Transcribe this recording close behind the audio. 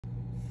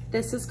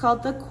This is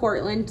called the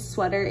Cortland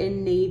sweater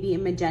in navy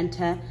and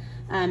magenta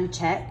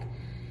check.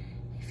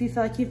 If you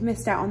feel like you've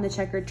missed out on the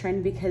checkered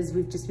trend because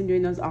we've just been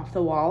doing those off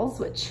the walls,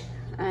 which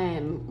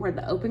were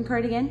the open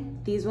cardigan,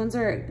 this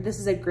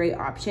is a great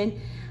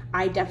option.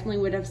 I definitely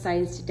would have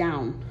sized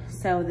down.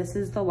 So this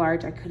is the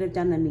large. I could have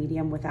done the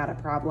medium without a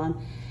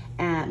problem,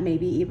 and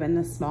maybe even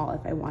the small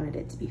if I wanted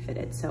it to be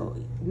fitted. So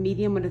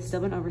medium would have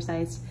still been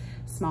oversized,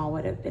 small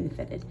would have been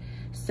fitted.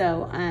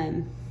 So,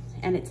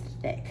 and it's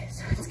thick,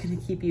 so it's gonna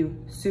keep you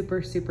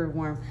super, super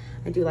warm.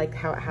 I do like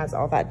how it has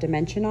all that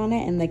dimension on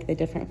it and like the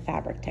different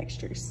fabric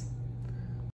textures.